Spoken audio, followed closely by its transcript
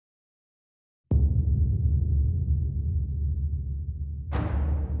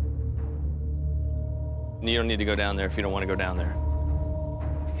You don't need to go down there if you don't want to go down there.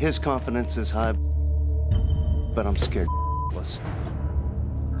 His confidence is high, but I'm scared shitless.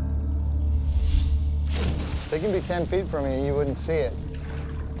 They can be 10 feet from you and you wouldn't see it.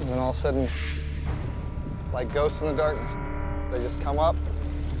 And then all of a sudden, like ghosts in the darkness, they just come up,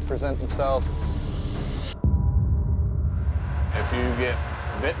 present themselves. If you get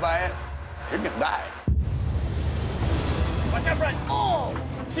bit by it, you're gonna die. Watch out, Brett! Oh!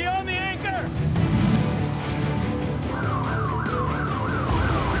 She on the anchor!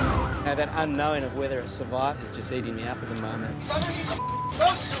 Now, that unknown of whether it survived is just eating me up at the moment.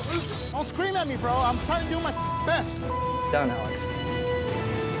 Don't scream at me, bro. I'm trying to do my best. Down, Alex.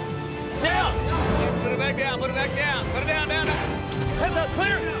 Down! Put it back down, put it back down. Put it down, down, down. Heads up,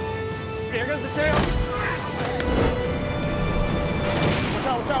 clear! Here goes the sail. Watch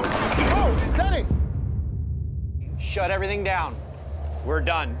out, watch out. Oh, Danny! Shut everything down. We're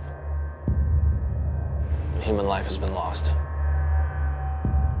done. Human life has been lost.